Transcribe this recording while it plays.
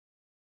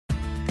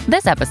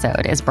This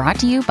episode is brought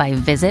to you by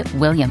Visit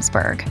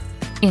Williamsburg.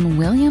 In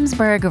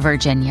Williamsburg,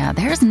 Virginia,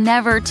 there's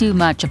never too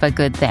much of a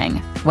good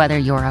thing. Whether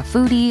you're a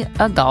foodie,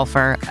 a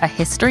golfer, a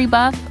history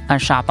buff, a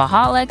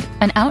shopaholic,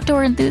 an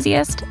outdoor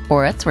enthusiast,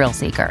 or a thrill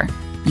seeker,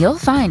 you'll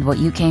find what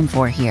you came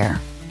for here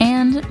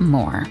and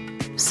more.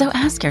 So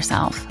ask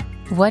yourself,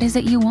 what is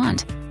it you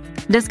want?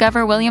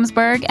 Discover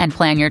Williamsburg and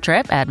plan your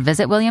trip at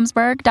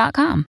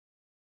visitwilliamsburg.com.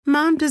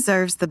 Mom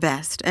deserves the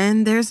best,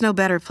 and there's no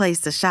better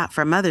place to shop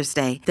for Mother's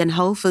Day than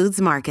Whole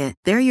Foods Market.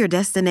 They're your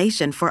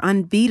destination for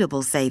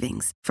unbeatable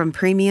savings, from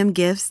premium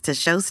gifts to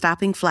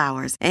show-stopping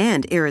flowers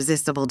and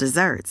irresistible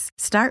desserts.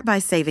 Start by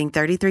saving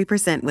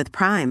 33% with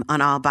Prime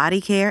on all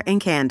body care and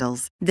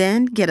candles.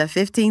 Then get a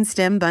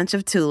 15-stem bunch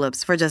of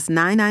tulips for just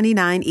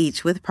 $9.99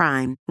 each with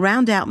Prime.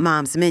 Round out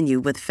Mom's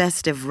menu with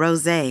festive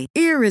rosé,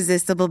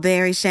 irresistible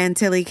berry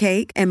chantilly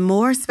cake, and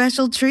more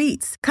special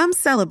treats. Come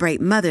celebrate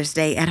Mother's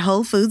Day at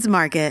Whole Foods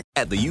Market.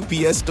 At the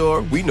UPS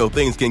Store, we know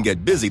things can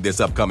get busy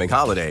this upcoming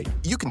holiday.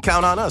 You can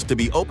count on us to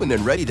be open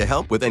and ready to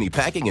help with any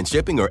packing and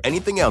shipping or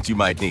anything else you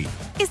might need.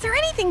 Is there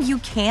anything you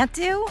can't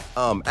do?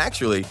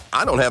 Actually,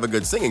 I don't have a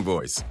good singing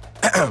voice.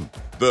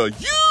 The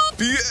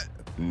UPS...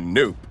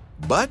 Nope.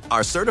 But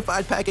our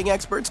certified packing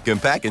experts can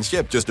pack and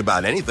ship just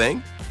about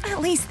anything. At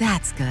least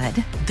that's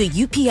good. The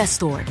UPS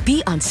Store.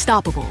 Be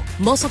unstoppable.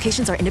 Most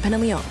locations are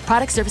independently owned.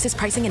 Product, services,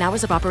 pricing, and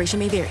hours of operation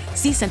may vary.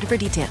 See Center for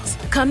details.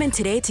 Come in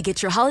today to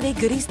get your holiday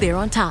goodies there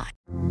on time.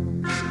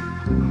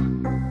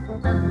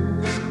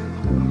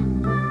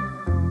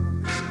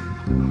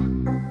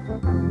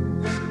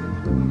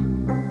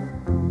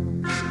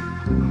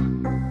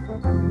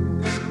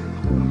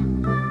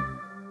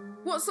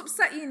 What's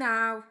upset you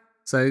now?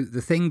 So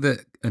the thing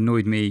that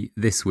annoyed me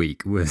this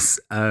week was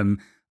an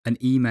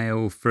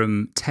email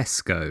from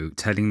Tesco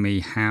telling me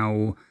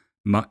how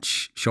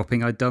much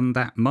shopping I'd done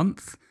that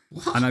month.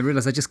 What? And I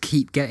realised I just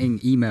keep getting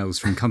emails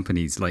from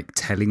companies like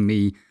telling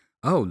me,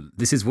 oh,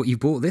 this is what you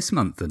bought this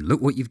month and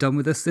look what you've done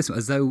with us this month,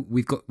 as though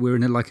we're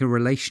in a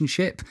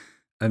relationship.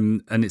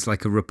 And it's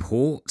like a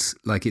report,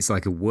 like it's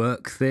like a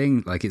work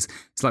thing, like it's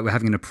like we're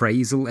having an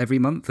appraisal every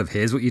month of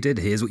here's what you did,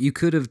 here's what you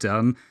could have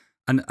done.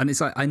 And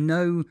it's like, I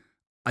know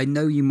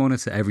you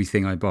monitor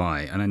everything I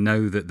buy, and I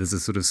know that there's a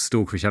sort of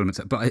stalkerish element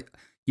to it, but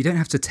you don't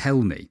have to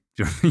tell me.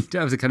 Do you know what I mean? You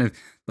don't have to kind of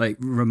like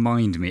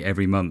remind me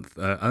every month.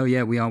 Oh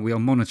yeah, we are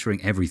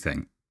monitoring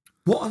everything.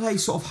 What are they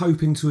sort of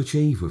hoping to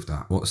achieve with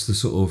that? What's the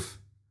sort of?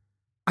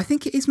 I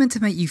think it is meant to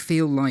make you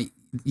feel like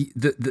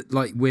that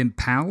like we're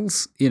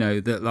pals. You know,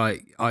 that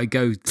like I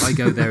go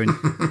there and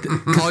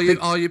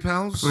are you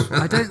pals?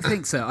 I don't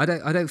think so. I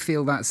don't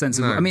feel that sense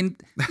of. No. I mean,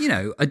 you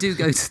know, I do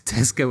go to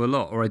Tesco a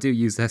lot, or I do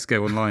use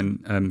Tesco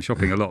online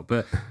shopping a lot,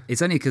 but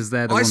it's only because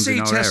they're the ones in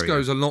our area. I see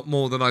Tesco's a lot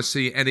more than I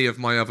see any of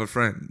my other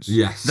friends.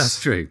 Yes,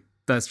 that's true.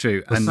 That's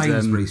true. And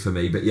Sainsbury's for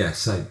me, but yes,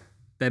 same.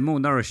 They're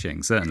more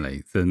nourishing,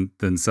 certainly,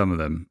 than some of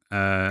them.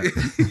 I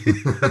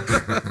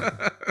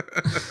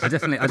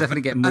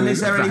definitely get more. And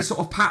is there any sort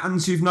of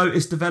patterns you've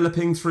noticed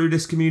developing through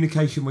this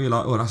communication where you're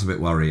like, oh, that's a bit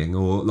worrying,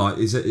 or like,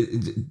 is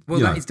it? Well,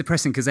 that is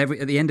depressing because at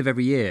the end of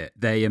every year,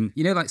 they you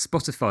know, like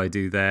Spotify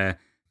do their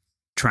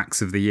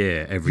tracks of the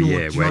year every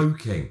year. You're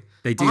joking.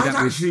 They do I'd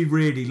actually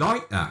really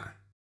like that.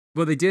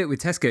 Well, they do it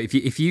with Tesco.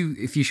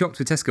 If you shopped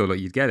with Tesco, like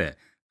you'd get it.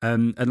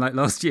 And like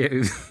last year,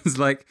 it was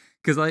like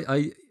because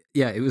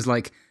it was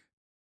like.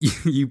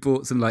 You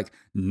bought some like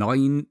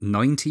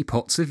 90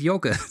 pots of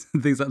yogurt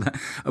and things like that.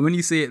 And when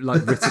you see it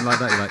like written like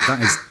that, you're like,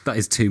 that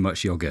is too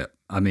much yogurt.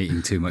 I'm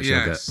eating too much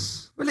yogurt.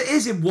 Well, it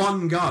is in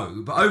one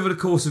go, but over the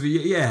course of a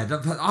year, yeah,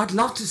 I'd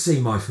love to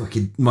see my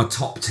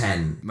top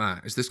 10.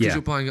 Matt, is this because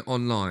you're buying it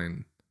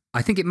online?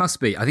 I think it must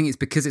be. I think it's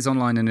because it's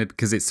online and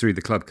because it's through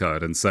the club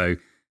card. And so,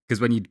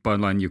 because when you buy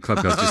online, your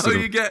club card just sort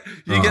of... you get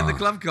the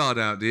club card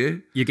out, do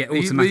you? You get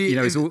automatic,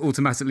 it's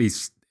automatically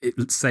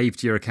saved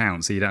to your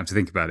account, so you don't have to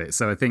think about it.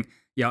 So I think...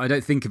 Yeah, I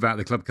don't think about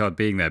the club card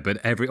being there, but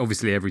every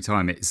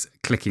time it's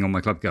clicking on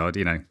my club card,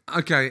 you know.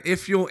 Okay,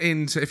 if you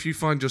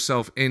find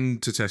yourself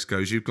into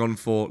Tesco's, you've gone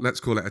for, let's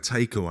call it a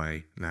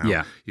takeaway now.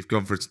 Yeah. You've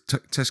gone for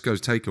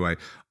Tesco's takeaway.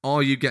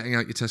 Are you getting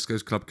out your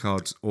Tesco's club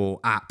cards or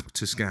app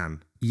to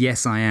scan?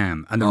 Yes, I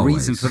am. And the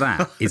reason for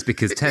that is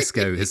because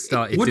Tesco has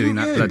started doing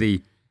that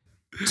bloody...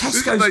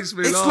 Tesco's,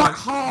 it's like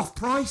half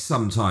price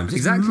sometimes.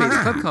 Exactly, it's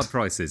club card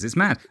prices. It's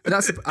mad. But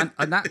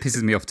and that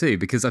pisses me off too,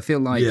 because I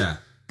feel like... Yeah.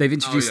 They've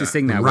introduced this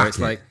thing now where it's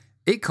like,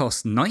 it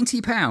costs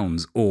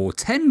 £90 or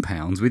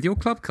 £10 with your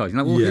club card.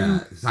 You're like, well,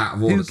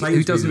 the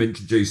Sainsbury's have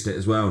introduced it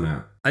as well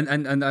now.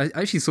 And I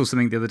actually saw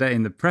something the other day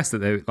in the press that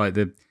they like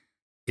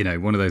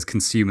one of those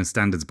consumer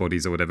standards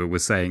bodies or whatever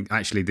was saying,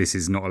 actually, this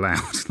is not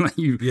allowed. Like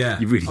you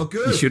really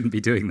you shouldn't be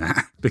doing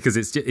that because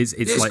it's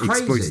like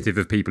crazy. Exploitative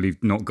of people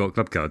who've not got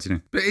club cards, you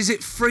know. But is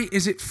it free?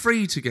 Is it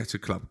free to get a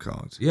club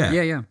card?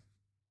 Yeah.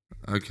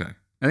 Okay.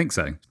 I think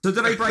so. So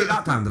do they break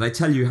that down? Do they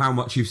tell you how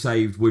much you've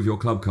saved with your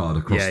club card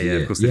across the year? Yeah,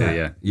 of course they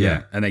do,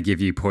 yeah. And they give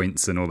you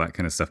points and all that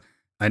kind of stuff.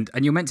 And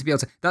you're meant to be able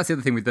to... That's the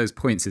other thing with those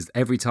points is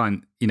every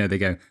time, you know, they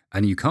go,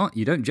 and you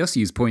don't just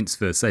use points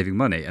for saving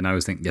money. And I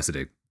always think, yes, I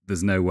do.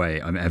 There's no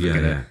way I'm ever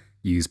going to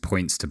use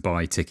points to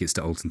buy tickets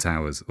to Alton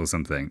Towers or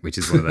something, which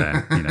is one of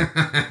their,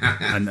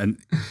 and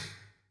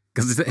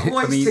because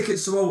always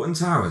tickets to Alton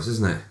Towers,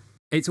 isn't it?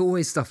 It's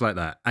always stuff like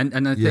that.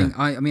 And I think,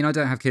 I mean, I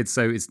don't have kids,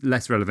 so it's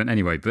less relevant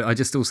anyway, but I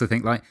just also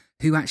think, like,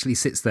 who actually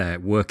sits there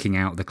working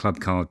out the club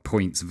card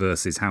points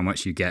versus how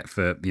much you get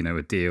for,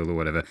 a deal or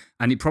whatever?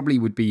 And it probably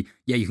would be,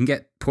 you can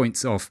get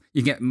points off,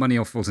 you can get money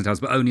off Alton Towers,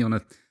 but only on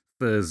a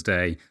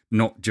Thursday,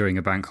 not during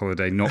a bank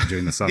holiday, not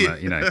during the summer,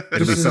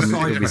 It'll be something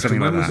like that.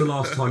 When was the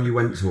last time you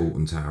went to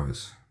Alton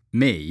Towers?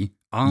 Me?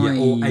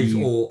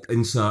 Or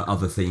insert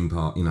other theme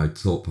park,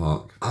 Thorpe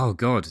Park. Oh,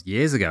 God,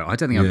 years ago. I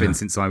don't think I've been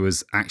since I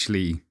was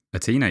actually a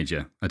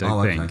teenager. I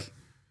don't think. Okay.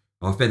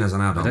 I've been as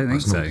an adult. I don't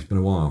think so. It's been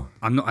a while.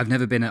 I've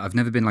never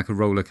been like a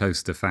roller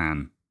coaster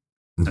fan,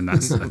 and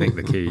that's I think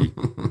the key.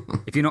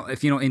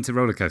 If you're not into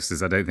roller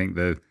coasters, I don't think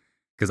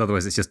because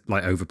otherwise it's just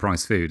like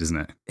overpriced food, isn't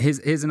it?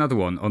 Here's another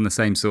one on the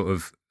same sort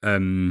of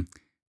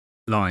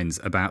lines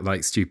about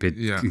like stupid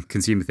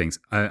consumer things.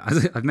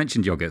 I've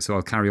mentioned yogurt, so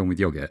I'll carry on with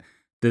yogurt.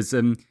 There's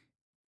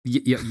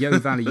Yo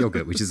Valley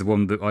yogurt, which is the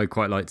one that I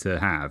quite like to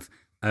have.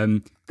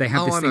 They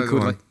have this thing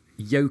called like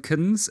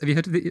Yokens. Have you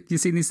heard of it? Have you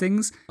seen these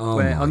things?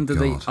 Where under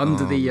the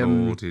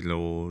Lordy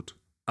Lord.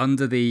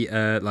 Under the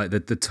like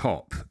the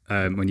top,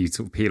 when you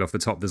sort of peel off the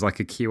top, there's like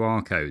a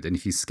QR code, and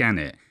if you scan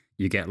it,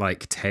 you get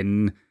like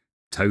 10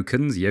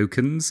 tokens,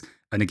 Yokens,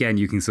 and again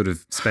you can sort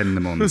of spend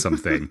them on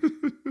something.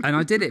 And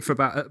I did it for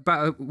about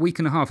a week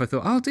and a half. I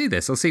thought, I'll do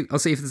this. I'll see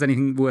if there's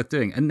anything worth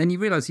doing. And then you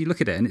realise, you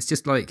look at it, and it's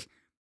just like,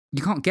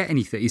 you can't get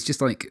anything. It's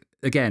just like,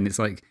 again, it's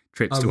like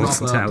trips to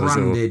Alton Towers,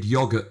 branded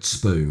yogurt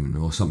spoon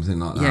or something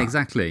like that. Yeah,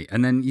 exactly.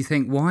 And then you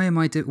think, why am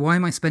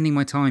I spending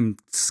my time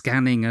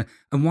scanning?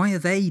 And why are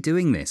they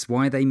doing this?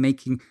 Why are they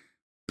putting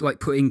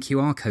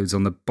QR codes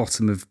on the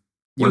bottom of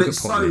yogurt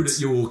it's pot so lids?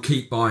 that you'll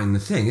keep buying the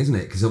thing, isn't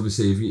it? Because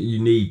obviously, if you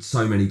need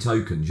so many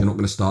tokens, you're not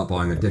going to start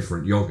buying a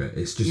different yogurt.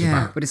 It's just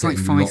about but it's like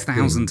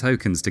 5,000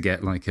 tokens to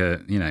get like a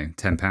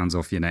 £10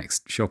 off your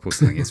next shop or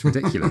something. It's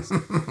ridiculous.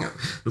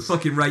 The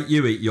fucking rate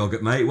you eat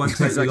yogurt, mate, it won't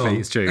take you long.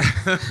 It's true.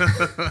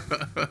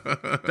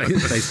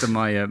 Based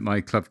on my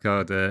club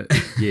card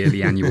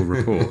yearly annual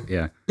report,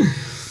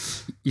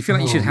 You feel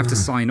like you should have to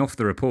sign off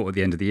the report at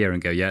the end of the year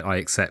and go, I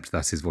accept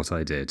that is what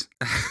I did.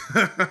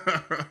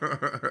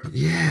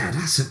 Yeah,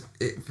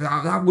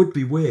 that would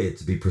be weird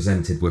to be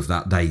presented with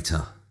that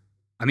data.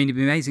 I mean, it'd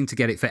be amazing to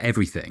get it for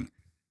everything.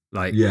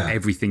 Like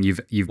everything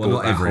you've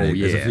bought that whole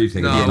year. There's a few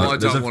things. No, I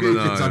don't want to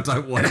know. I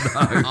don't want to know.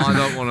 I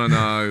don't want to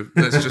know.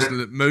 Let's just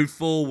move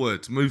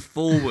forward. Move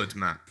forward,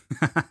 Matt.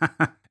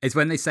 It's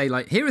when they say,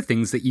 like, here are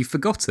things that you've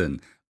forgotten.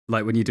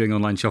 Like when you're doing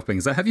online shopping.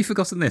 It's like, have you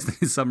forgotten this?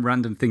 There's some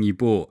random thing you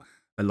bought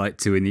at like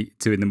 2 in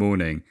the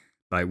morning,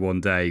 like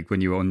one day when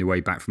you were on your way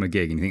back from a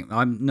gig, and you think,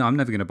 I'm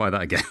never going to buy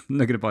that again. I'm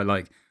not going to buy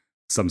like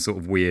some sort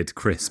of weird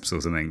crisps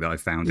or something that I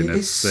found in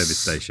a service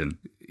station.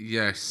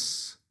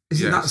 Yes.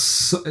 Isn't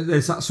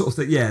there's that sort of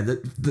thing? Yeah,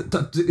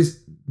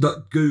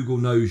 that Google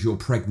knows you're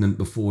pregnant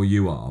before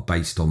you are,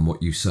 based on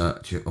what you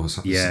search or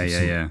something.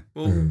 Yeah.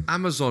 Well,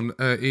 Amazon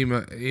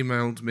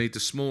emailed me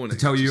this morning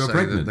to tell you you're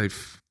pregnant.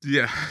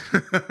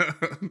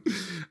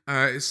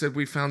 It said,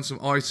 we found some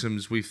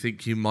items we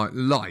think you might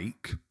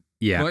like.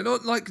 Yeah. Like,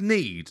 not like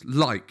need,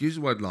 like. Use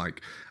the word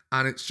like.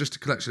 And it's just a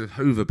collection of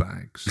Hoover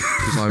bags.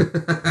 Because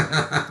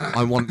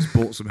I once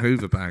bought some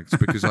Hoover bags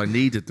because I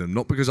needed them,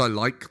 not because I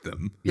liked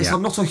them. Yes,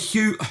 I'm not a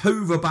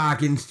Hoover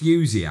bag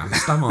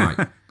enthusiast, am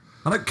I?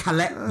 I don't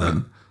collect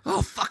them.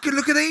 Oh, fucking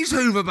look at these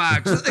Hoover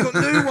bags. They've got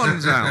new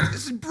ones out.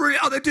 This is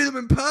brilliant. Oh, they do them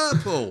in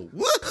purple.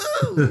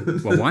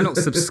 Woohoo! Well, why not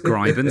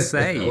subscribe and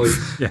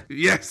save? Yeah.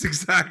 Yes,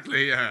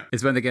 exactly, yeah.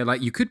 It's when they go,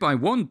 like, you could buy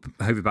one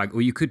Hoover bag,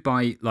 or you could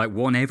buy, like,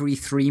 one every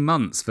 3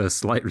 months for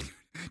slightly...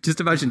 Just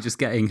imagine just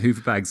getting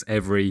Hoover bags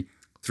every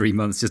 3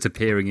 months, just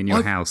appearing in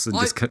your house. And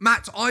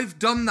Matt, I've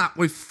done that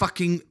with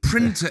fucking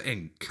printer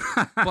ink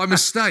by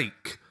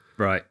mistake.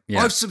 Right,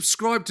 yeah. I've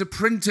subscribed to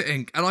printer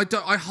ink, and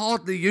I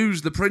hardly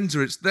use the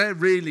printer. It's there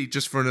really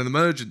just for an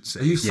emergency.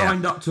 Are you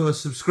signed up to a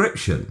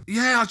subscriction?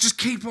 Yeah, I just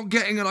keep on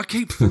getting it. I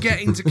keep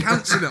forgetting to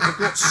cancel it. I've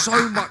got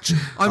so much.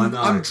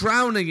 I'm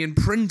drowning in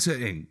printer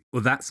ink.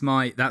 Well, that's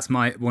my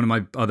one of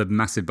my other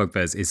massive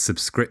bugbears is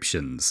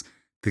subscriptions,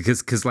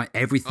 because like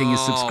everything is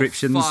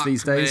subscriptions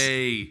these days.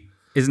 Me.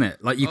 Isn't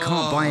it? Like, you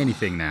can't buy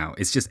anything now.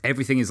 It's just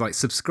everything is like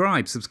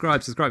subscribe.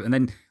 And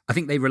then I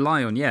think they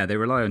rely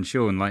on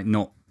Sean like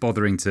not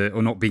bothering to,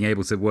 or not being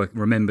able to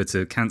remember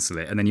to cancel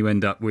it. And then you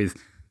end up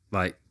with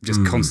like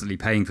just constantly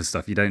paying for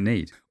stuff you don't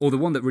need. Or the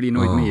one that really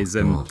annoyed me is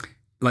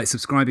like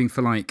subscribing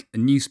for like a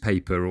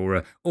newspaper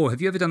or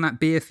have you ever done that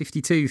Beer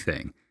 52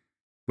 thing?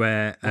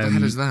 Where what the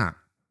hell is that?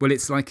 Well,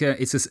 it's like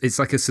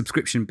a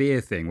subscription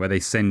beer thing where they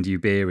send you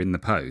beer in the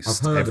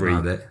post. I've heard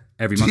about it.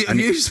 Every month.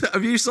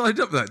 Have you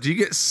signed up for that? Do you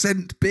get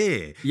sent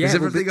beer? Yeah. Is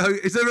everything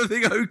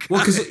okay?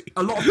 Well, because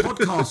a lot of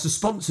podcasts are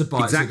sponsored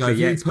by exactly, it.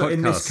 So if you put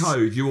in this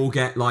code, you will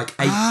get like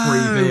 8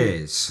 free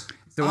beers.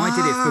 So I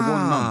did it for 1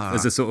 month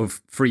as a sort of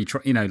free,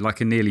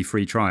 like a nearly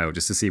free trial,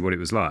 just to see what it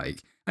was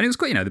like. And it was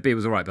quite, the beer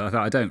was all right, but I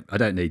thought, I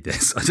don't need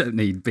this. I don't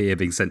need beer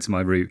being sent to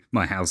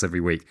my house every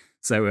week.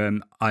 So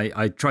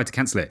I tried to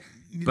cancel it.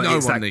 But no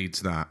one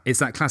needs that. It's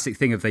that classic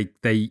thing of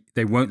they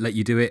won't let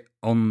you do it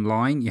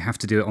online. You have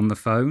to do it on the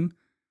phone.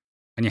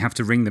 And you have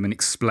to ring them and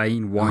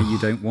explain why you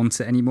don't want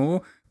it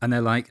anymore. And they're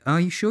like,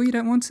 "Are you sure you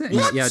don't want it?" And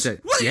What? Like, yeah, I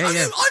don't. Wait, yeah.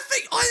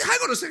 hang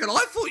on a second.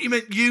 I thought you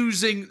meant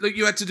using, like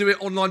you had to do it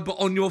online, but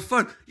on your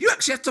phone. You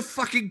actually have to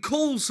fucking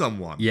call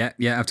someone. Yeah,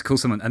 I have to call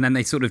someone. And then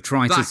they sort of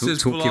try to sort of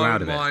talk you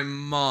out of it. That's my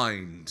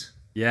mind.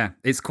 Yeah,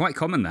 it's quite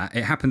common that.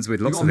 It happens with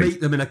lots You've of got to things.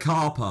 meet them in a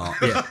car park.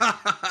 Yeah.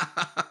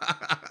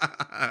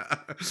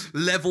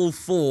 Level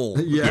 4.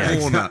 Yeah,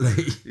 corner.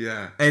 exactly.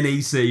 Yeah.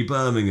 NEC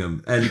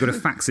Birmingham. And you've got to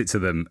fax it to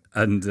them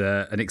and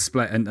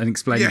explain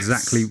Yes.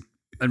 exactly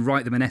and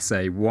write them an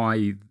essay why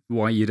you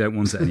don't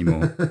want it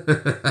anymore.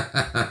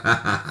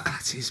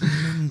 That is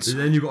mental.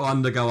 And then you've got to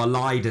undergo a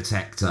lie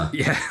detector.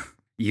 Yeah,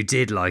 you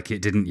did like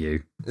it, didn't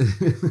you? And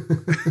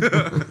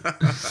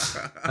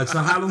so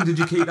how long did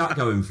you keep that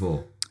going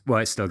for? Well,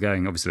 it's still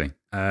going, obviously.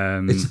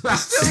 It's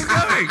Still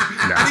going.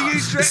 No. And are you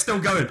It's still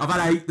going. I've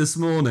had 8 this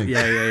morning.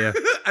 Yeah.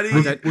 And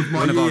are you, With my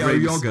One of our Yeo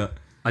rooms. yogurt.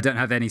 I don't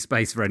have any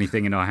space for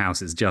anything in our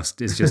house. It's just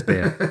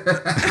beer.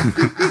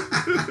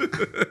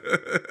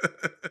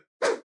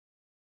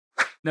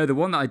 No, the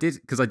one that I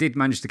did, because I did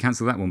manage to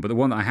cancel that one, but the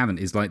one that I haven't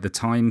is like the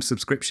Time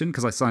subscription,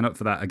 because I signed up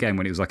for that again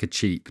when it was like a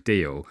cheap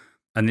deal,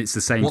 and it's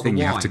the same What, thing.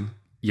 the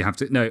You have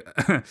to no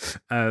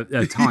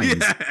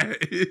Times.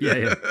 Yeah.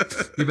 Yeah,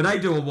 but they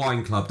do a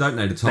wine club, don't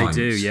they? The Times.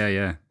 They do.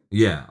 Yeah.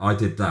 Yeah, I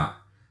did that.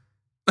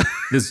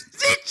 There's,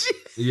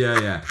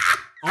 Yeah.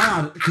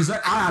 I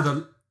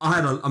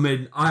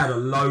had a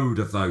load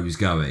of those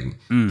going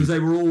because they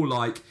were all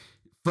like,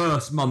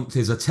 first month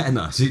is a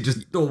tenner, so you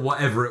just, or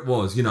whatever it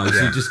was, so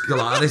you just go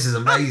like, oh, this is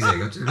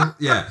amazing.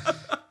 Yeah.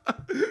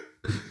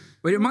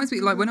 Well, it reminds me,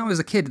 like when I was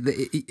a kid, that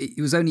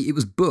it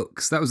was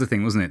books. That was the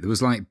thing, wasn't it? There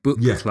was like book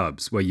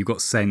clubs where you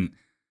got sent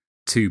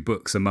 2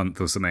 books a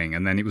month or something,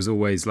 and then it was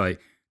always like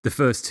the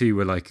first 2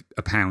 were like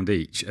 £1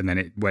 each, and then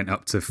it went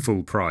up to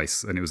full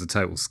price, and it was a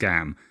total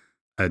scam.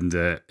 And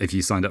if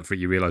you signed up for it,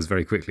 you realised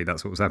very quickly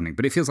that's what was happening.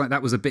 But it feels like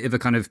that was a bit of a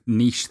kind of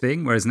niche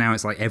thing, whereas now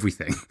it's like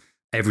everything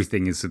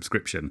is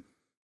subscription,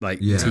 like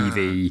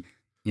TV,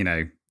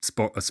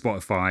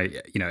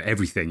 Spotify,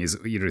 everything is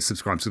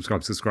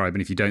subscribe,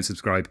 and if you don't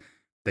subscribe,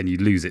 then you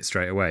lose it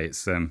straight away.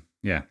 It's no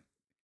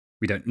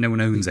one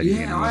owns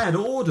anything anymore. I had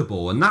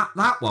Audible, and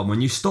that one,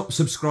 when you stop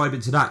subscribing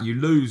to that, you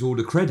lose all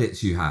the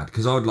credits you had,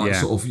 because I'd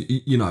sort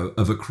of,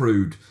 have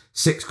accrued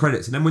 6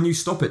 credits, and then when you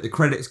stop it, the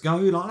credits go.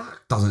 You're like,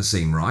 that doesn't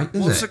seem right,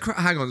 does it?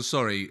 hang on,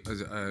 sorry,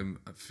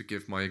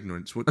 forgive my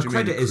ignorance. What do A you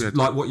credit mean? is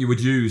like what you would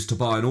use to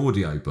buy an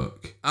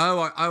audiobook.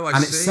 I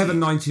and see. It's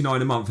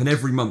 $7.99 a month, and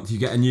every month you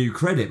get a new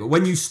credit. But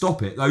when you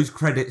stop it, those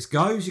credits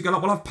go. So you go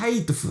like, well, I've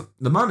paid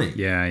the money.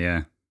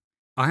 Yeah.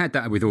 I had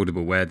that with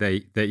Audible where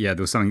there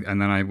was something,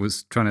 and then I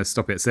was trying to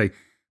stop it. So,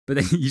 but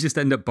then you just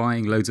end up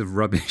buying loads of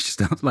rubbish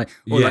stuff, like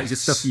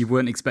just stuff you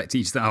weren't expecting.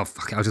 You just think, oh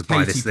fuck it, I'll just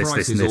buy this,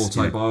 and this.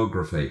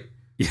 Autobiography.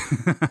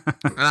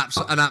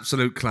 An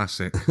absolute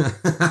classic.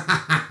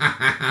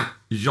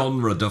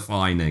 Genre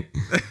defining.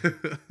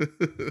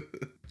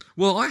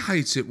 Well, I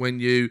hate it when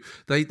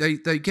they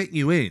get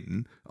you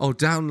in. Oh,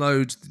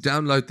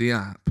 download the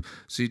app.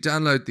 So you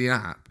download the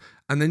app,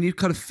 and then you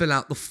kind of fill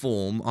out the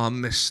form.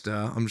 I'm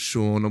Mr. I'm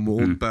Sean. I'm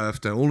all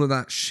birthday. All of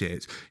that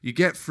shit. You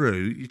get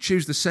through. You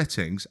choose the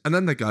settings, and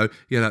then they go,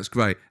 "Yeah, that's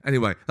great.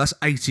 Anyway, that's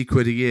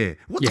 £80 a year.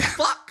 What the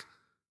fuck?"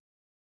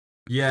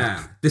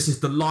 Yeah, this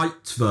is the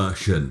light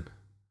version.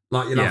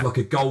 Like, you'll have like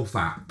a golf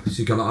app. So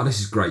you go like, oh, this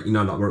is great.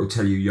 Like where it'll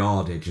tell you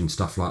yardage and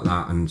stuff like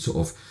that. And sort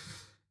of,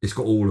 it's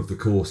got all of the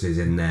courses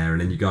in there.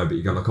 And then you go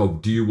like, oh,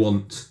 do you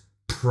want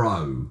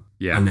Pro?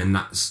 Yeah. And then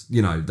that's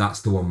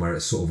the one where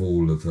it's sort of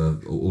all of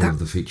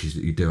the features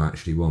that you do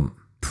actually want.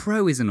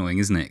 Pro is annoying,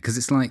 isn't it? Because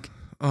it's like,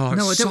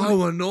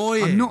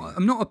 annoying.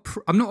 I'm not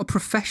a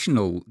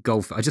professional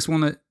golfer. I just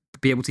want to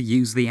be able to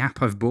use the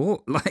app I've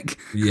bought. Like,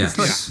 yes.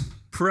 It's like,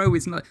 Pro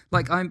is not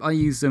like I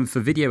use them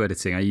for video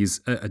editing. I use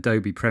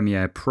Adobe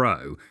Premiere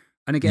Pro,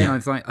 and again,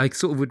 I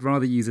sort of would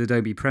rather use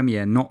Adobe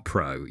Premiere, not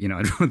Pro.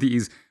 I'd rather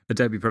use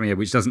Adobe Premiere,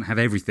 which doesn't have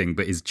everything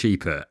but is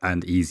cheaper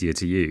and easier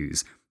to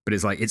use. But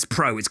it's like, it's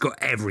Pro. It's got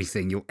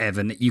everything you'll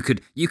ever need. You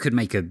could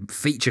make a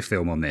feature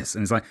film on this,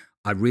 and it's like,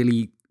 I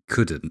really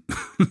couldn't.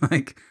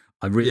 Like,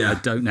 I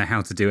don't know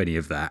how to do any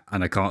of that,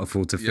 and I can't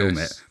afford to film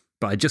it.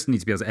 But I just need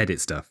to be able to edit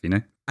stuff,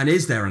 And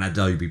is there an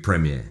Adobe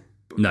Premiere?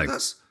 No.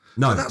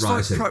 No, that's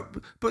right. Pro,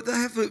 but they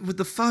have it with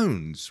the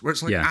phones, where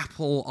it's like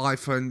Apple,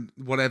 iPhone,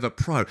 whatever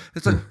Pro.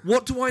 It's like,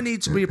 what do I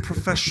need to be a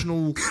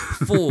professional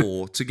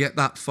for to get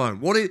that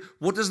phone? What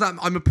does that?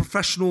 I'm a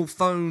professional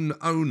phone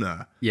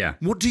owner. Yeah.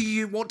 What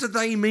do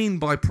they mean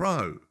by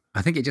Pro?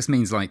 I think it just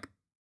means like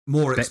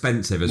more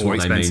expensive is what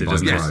they mean by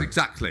Pro. Yes,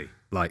 exactly.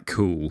 Like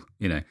cool,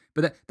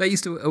 But they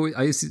used to.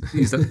 I used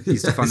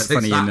to find it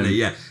funny.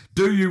 Exactly,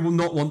 Do you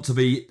not want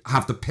to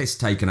have the piss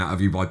taken out of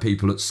you by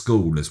people at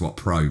school? Is what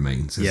Pro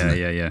means. Isn't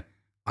it? Yeah.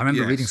 I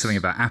remember reading something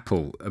about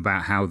Apple,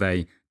 about how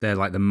they're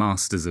like the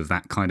masters of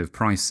that kind of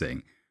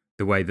pricing.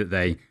 The way that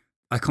I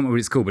can't remember what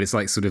it's called, but it's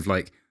like sort of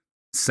like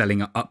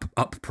selling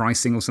up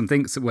pricing or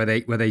something, so where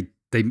they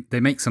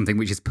make something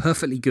which is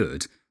perfectly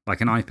good,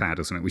 like an iPad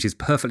or something, which is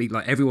perfectly,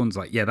 like, everyone's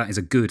like, yeah, that is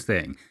a good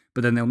thing.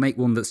 But then they'll make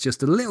one that's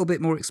just a little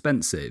bit more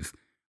expensive,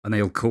 and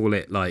they'll call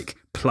it like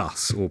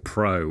Plus or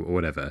Pro or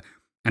whatever.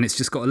 And it's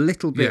just got a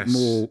little bit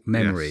more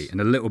memory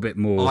and a little bit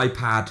more...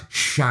 iPad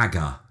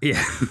Shagger.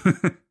 Yeah.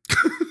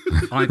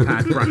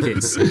 iPad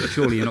brackets.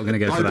 Surely you're not going to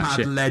go for that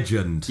shit. iPad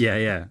Legend.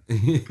 Yeah.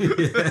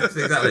 Yes,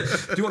 exactly.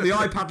 Do you want the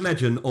iPad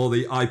Legend or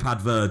the iPad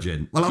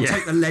Virgin? Well, I'll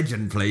take the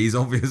Legend, please,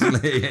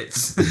 obviously. It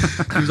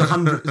was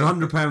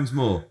 £100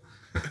 more.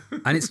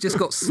 And it's just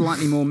got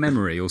slightly more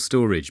memory or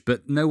storage,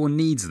 but no one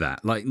needs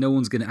that. Like, no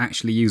one's going to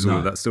actually use all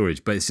of that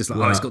storage. But it's just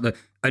like, it's got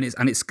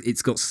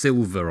it's got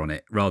silver on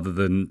it rather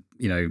than,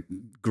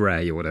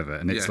 grey or whatever.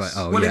 And it's like,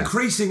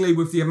 increasingly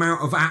with the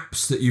amount of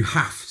apps that you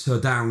have to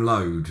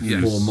download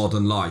for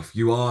modern life,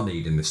 you are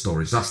needing the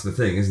storage. That's the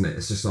thing, isn't it?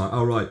 It's just like,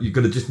 all right, you're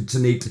gonna you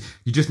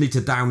just need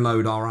to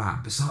download our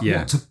app. It's like,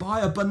 what, to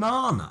buy a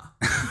banana?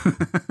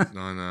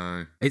 I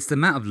know. It's the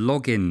amount of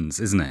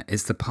logins, isn't it?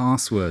 It's the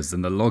passwords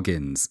and the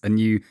logins, and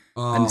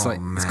it's like,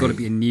 it's got to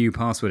be a new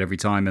password every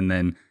time, and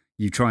then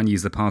you try and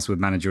use the password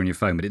manager on your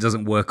phone, but it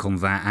doesn't work on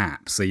that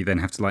app, so you then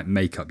have to like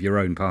make up your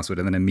own password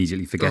and then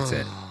immediately forget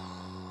it.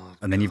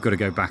 And then you've got to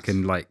go back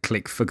and like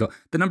click forgot.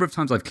 The number of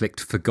times I've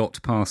clicked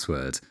forgot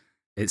password,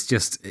 it's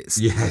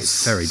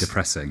very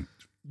depressing.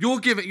 You're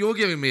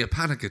giving me a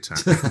panic attack.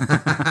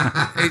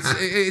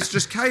 it's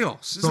just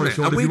chaos, isn't it?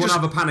 Sean, if you want to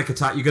have a panic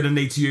attack, you're going to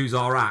need to use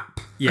our app.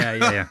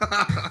 Yeah.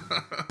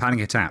 Panic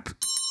attack.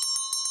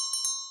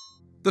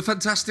 The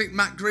fantastic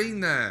Matt Green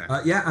there.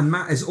 And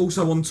Matt is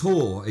also on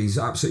tour. He's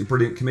an absolutely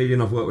brilliant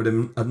comedian. I've worked with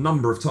him a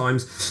number of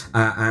times,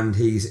 and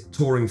he's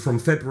touring from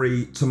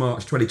February to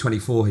March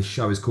 2024. His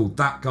show is called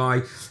That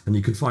Guy, and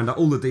you can find out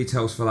all the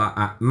details for that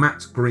at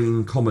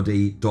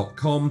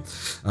mattgreencomedy.com.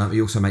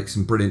 He also makes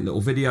some brilliant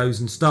little videos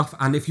and stuff.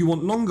 And if you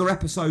want longer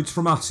episodes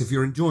from us, if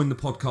you're enjoying the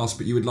podcast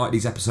but you would like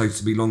these episodes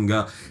to be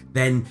longer,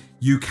 then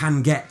you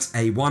can get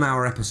a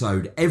 1-hour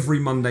episode every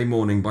Monday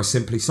morning by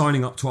simply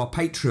signing up to our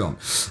Patreon.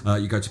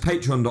 You go to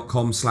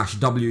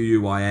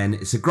patreon.com/WUIN.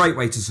 It's a great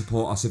way to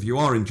support us if you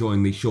are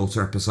enjoying these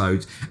shorter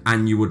episodes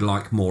and you would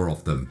like more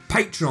of them.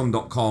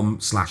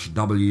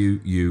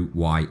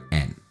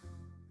 Patreon.com/WUIN.